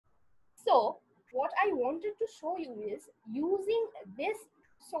So what I wanted to show you is, using this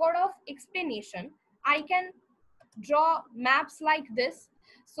sort of explanation, I can draw maps like this.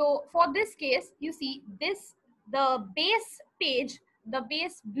 So for this case, you see this, the base page, the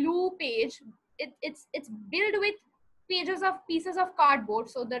base blue page, it's built with pieces of cardboard.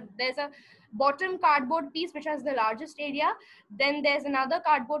 So that there's a bottom cardboard piece which has the largest area, then there's another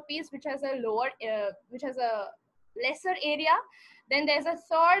cardboard piece which has a which has a lesser area, then there's a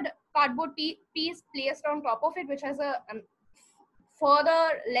third cardboard piece placed on top of it which has a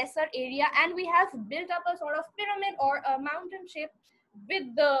further lesser area, and we have built up a sort of pyramid or a mountain shape with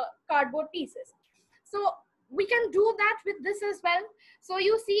the cardboard pieces. So we can do that with this as well. So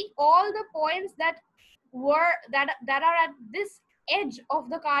you see all the points that are at this edge of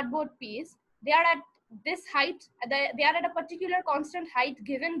the cardboard piece, they are at this height, they are at a particular constant height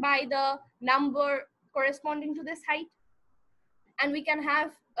given by the number corresponding to this height, and we can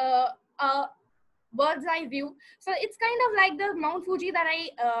have a bird's eye view. So it's kind of like the Mount Fuji that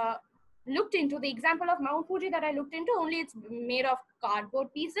I looked into, the example of Mount Fuji that I looked into, only it's made of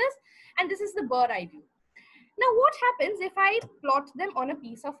cardboard pieces, and this is the bird eye view. Now what happens if I plot them on a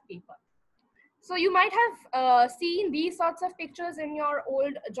piece of paper? So you might have seen these sorts of pictures in your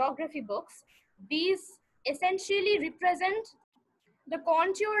old geography books. These essentially represent the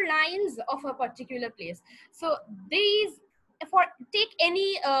contour lines of a particular place. So these, take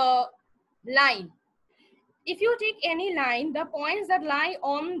any line. If you take any line, the points that lie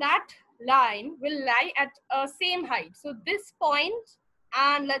on that line will lie at a same height. So this point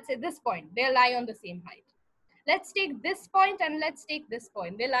and let's say this point, they lie on the same height. Let's take this point and let's take this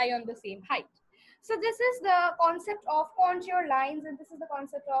point, they lie on the same height. So this is the concept of contour lines, and this is the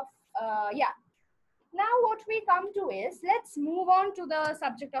concept of, yeah. Now what we come to is, let's move on to the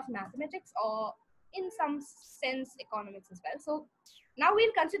subject of mathematics, or in some sense economics as well. So now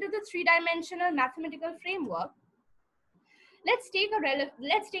we'll consider the three-dimensional mathematical framework. Let's take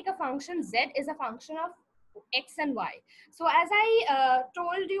a function z is a function of x and y. So as I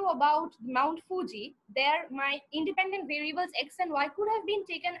told you about Mount Fuji, there my independent variables x and y could have been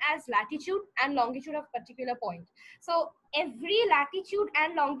taken as latitude and longitude of a particular point. So every latitude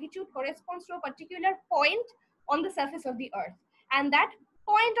and longitude corresponds to a particular point on the surface of the earth, and that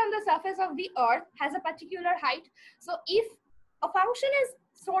point on the surface of the earth has a particular height. So if a function is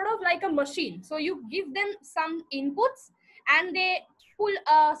sort of like a machine, so you give them some inputs and they pull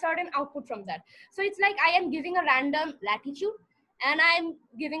a certain output from that. So it's like I am giving a random latitude and I'm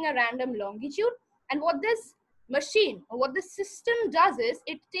giving a random longitude, and what this machine or what the system does is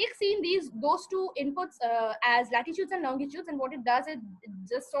it takes in those two inputs as latitudes and longitudes, and what it does is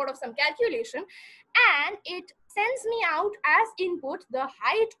just sort of some calculation, and it sends me out as input the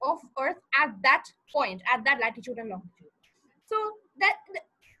height of earth at that point, at that latitude and longitude. So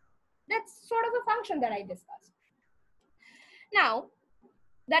that's sort of a function that I discussed. Now,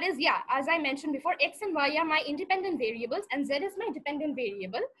 that is, yeah, as I mentioned before, x and y are my independent variables and z is my dependent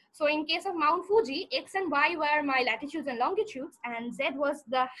variable. So in case of Mount Fuji, x and y were my latitudes and longitudes, and z was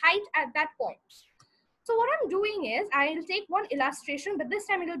the height at that point. So what I'm doing is I'll take one illustration, but this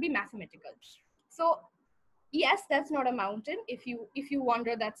time it will be mathematical. So yes, that's not a mountain. If you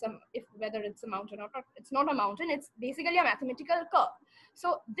wonder whether it's a mountain or not, it's not a mountain. It's basically a mathematical curve.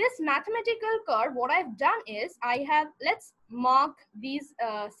 So this mathematical curve, what I've done is let's mark these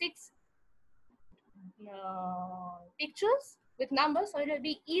 6 pictures with numbers, so it'll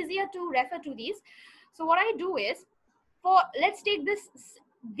be easier to refer to these. So what I do is, let's take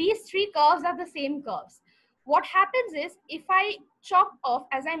these 3 curves are the same curves. What happens is, if I chop off,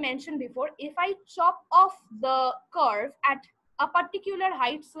 as I mentioned before, if I chop off the curve at a particular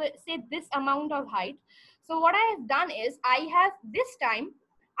height, so say this amount of height. So what I have done is, this time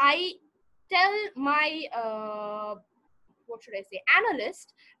I tell my, what should I say,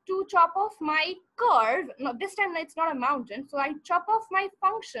 analyst to chop off my curve. No, this time it's not a mountain. So I chop off my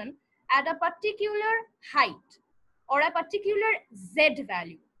function at a particular height or a particular z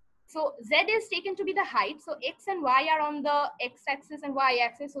value. So z is taken to be the height. So x and y are on the x-axis and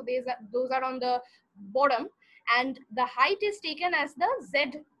y-axis. So those are on the bottom. And the height is taken as the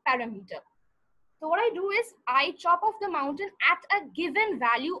z parameter. So what I do is I chop off the mountain at a given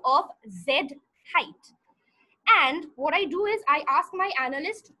value of z height. And what I do is I ask my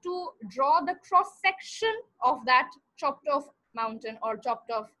analyst to draw the cross section of that chopped off mountain or chopped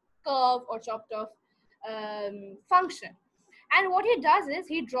off curve or chopped off function. And what he does is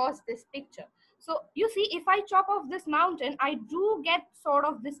he draws this picture. So you see, if I chop off this mountain, I do get sort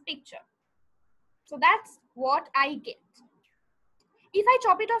of this picture. So that's what I get. If I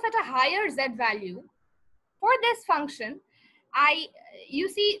chop it off at a higher z value for this function, you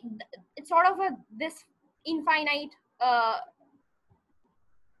see, it's sort of this infinite, what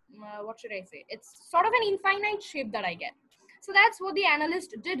should I say? It's sort of an infinite shape that I get. So that's what the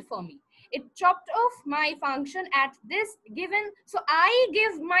analyst did for me. It chopped off my function at this given. So I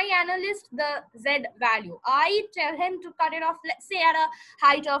give my analyst the Z value. I tell him to cut it off, let's say at a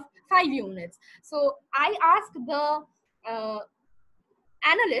height of 5 units. So I ask the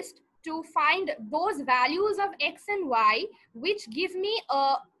analyst to find those values of X and Y, which give me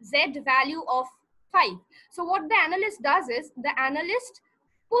a Z value of 5. So what the analyst does is the analyst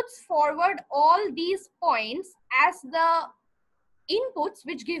puts forward all these points as the inputs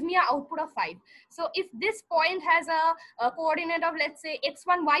which give me an output of 5. So if this point has a coordinate of, let's say,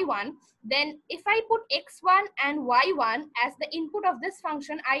 x1 y1, then if I put x1 and y1 as the input of this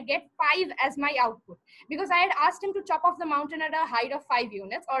function, I get 5 as my output, because I had asked him to chop off the mountain at a height of 5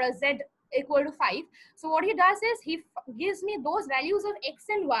 units or a z equal to 5. So what he does is he gives me those values of x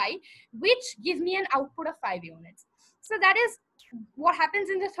and y which give me an output of 5 units. So that is what happens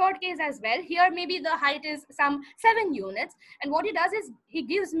in the third case as well. Here maybe the height is some 7 units, and what he does is he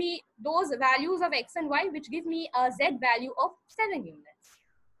gives me those values of x and y which give me a z value of 7 units.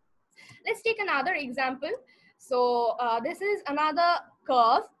 Let's take another example. So this is another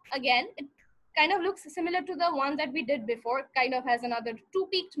curve. Again, it kind of looks similar to the one that we did before, kind of has another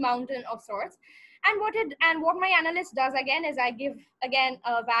two-peaked mountain of sorts. And what my analyst does again is I give again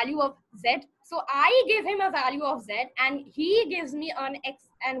a value of z. So I give him a value of z, and he gives me an x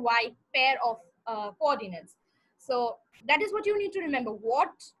and y pair of coordinates. So that is what you need to remember.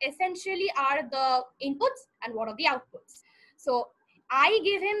 What essentially are the inputs and what are the outputs? So I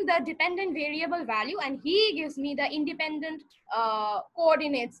give him the dependent variable value, and he gives me the independent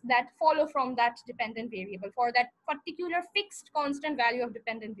coordinates that follow from that dependent variable for that particular fixed constant value of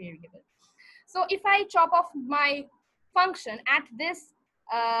dependent variable. So if I chop off my function at this,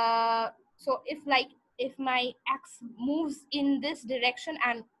 so if my x moves in this direction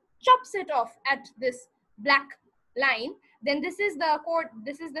and chops it off at this black line, then this is the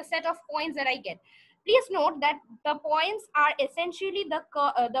set of points that I get. Please note that the points are essentially the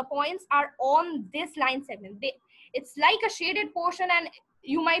points are on this line segment. It's like a shaded portion, and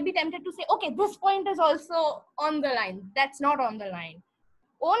you might be tempted to say, okay, this point is also on the line. That's not on the line.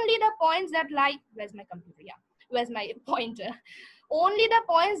 Only the points that lie, where's my computer? Yeah, where's my pointer? Only the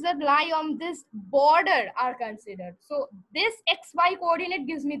points that lie on this border are considered. So this xy coordinate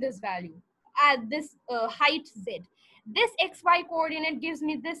gives me this value at this height z. This xy coordinate gives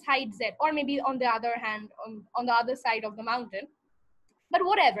me this height z, or maybe on the other hand, on the other side of the mountain. But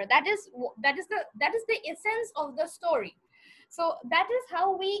whatever, that is the essence of the story. So that is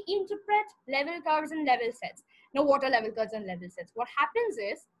how we interpret level curves and level sets. Now, what are level curves and level sets? What happens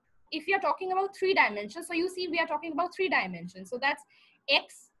is, if you're talking about 3 dimensions, so you see we are talking about 3 dimensions. So that's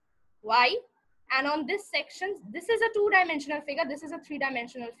x, y, and on this section, this is a 2-dimensional figure, this is a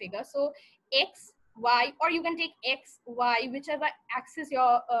 3-dimensional figure. So x, y, or you can take x, y, whichever axis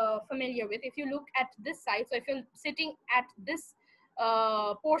you're familiar with. If you look at this side, so if you're sitting at this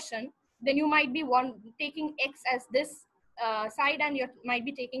portion, then you might be taking x as this side, and you might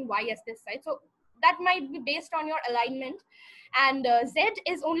be taking y as this side. So that might be based on your alignment, and z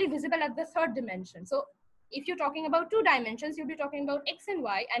is only visible at the 3rd dimension. So if you're talking about 2 dimensions, you'll be talking about x and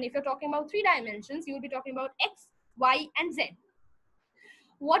y, and if you're talking about 3 dimensions, you'll be talking about x, y, and z.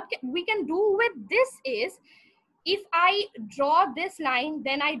 What we can do with this is, if I draw this line,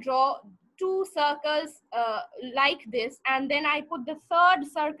 then I draw 2 circles like this, and then I put the 3rd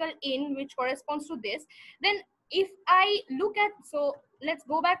circle in which corresponds to this. Then if I look at, so let's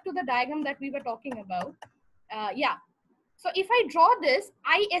go back to the diagram that we were talking about. Yeah. So if I draw this,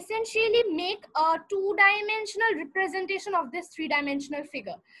 I essentially make a 2-dimensional representation of this 3-dimensional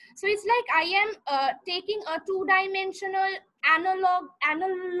figure. So it's like I am taking a 2-dimensional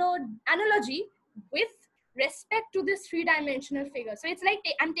analogy with respect to this 3-dimensional figure. So it's like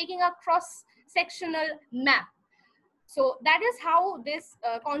I'm taking a cross-sectional map. So that is how this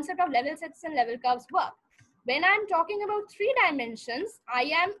concept of level sets and level curves work. When I'm talking about 3 dimensions, I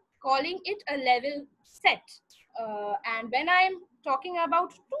am calling it a level set. And when I'm talking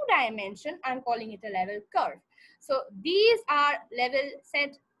about 2 dimension, I'm calling it a level curve. So these are level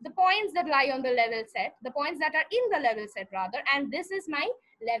set, the points that lie on the level set, the points that are in the level set rather, and this is my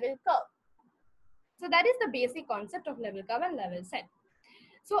level curve. So that is the basic concept of level curve and level set.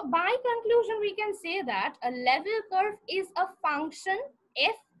 So by conclusion, we can say that a level curve is a function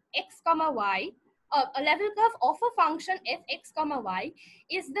f x comma y. A level curve of a function f x comma y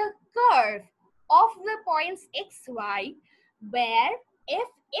is the curve of the points x, y, where f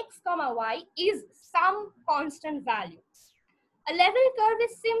x comma y is some constant value. A level curve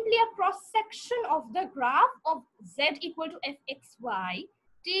is simply a cross section of the graph of z equal to fxy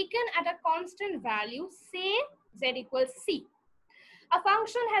taken at a constant value, say z equals c. A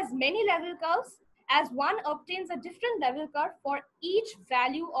function has many level curves as one obtains a different level curve for each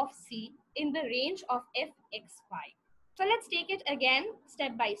value of c in the range of fxy. So let's take it again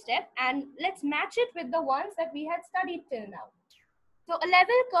step by step and let's match it with the ones that we had studied till now. So a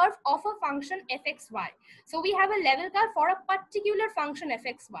level curve of a function fxy. So we have a level curve for a particular function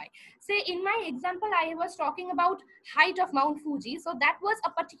fxy. Say in my example, I was talking about height of Mount Fuji. So that was a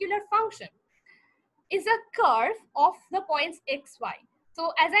particular function. Is a curve of the points xy.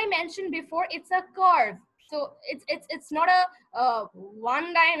 So as I mentioned before, it's a curve. So it's not a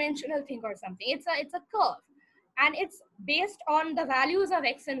one-dimensional thing or something. It's a curve, and it's based on the values of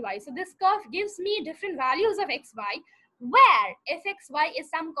x and y. So this curve gives me different values of xy, where fxy is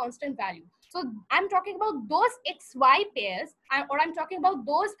some constant value. So I'm talking about those xy pairs, or I'm talking about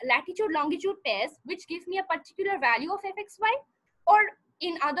those latitude longitude pairs which give me a particular value of fxy, or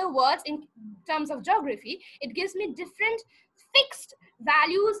in other words, in terms of geography, it gives me different fixed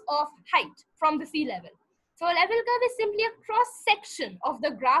values of height from the sea level. So a level curve is simply a cross section of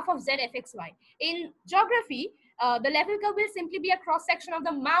the graph of z fxy. In geography, the level curve will simply be a cross section of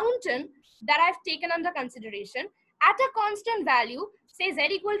the mountain that I've taken under consideration at a constant value, say z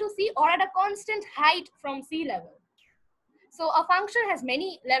equal to c, or at a constant height from sea level. So a function has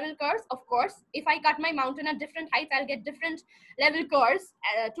many level curves, of course. If I cut my mountain at different heights, I'll get different level curves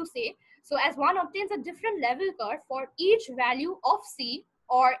to say. So as one obtains a different level curve for each value of c,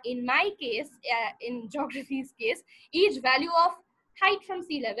 or in my case, in geography's case, each value of height from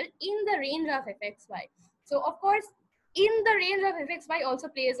sea level in the range of fxy. So of course, in the range of fxy also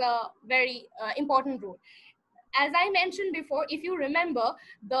plays a very important role. As I mentioned before, if you remember,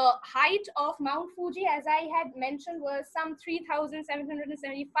 the height of Mount Fuji, as I had mentioned, was some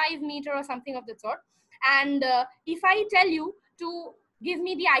 3,775 meter or something of the sort. And if I tell you to give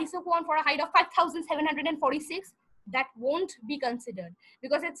me the isocone for a height of 5,746, that won't be considered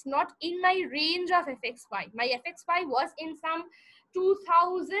because it's not in my range of fxy. My fxy was in some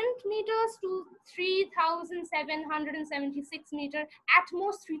 2,000 meters to 3,776 meter, at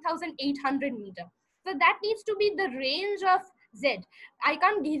most 3,800 meter. So that needs to be the range of z. I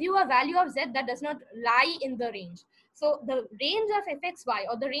can't give you a value of z that does not lie in the range. So the range of fxy,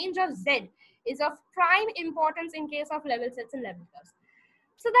 or the range of z, is of prime importance in case of level sets and level curves.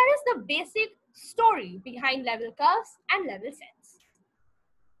 So that is the basic story behind level curves and level sets.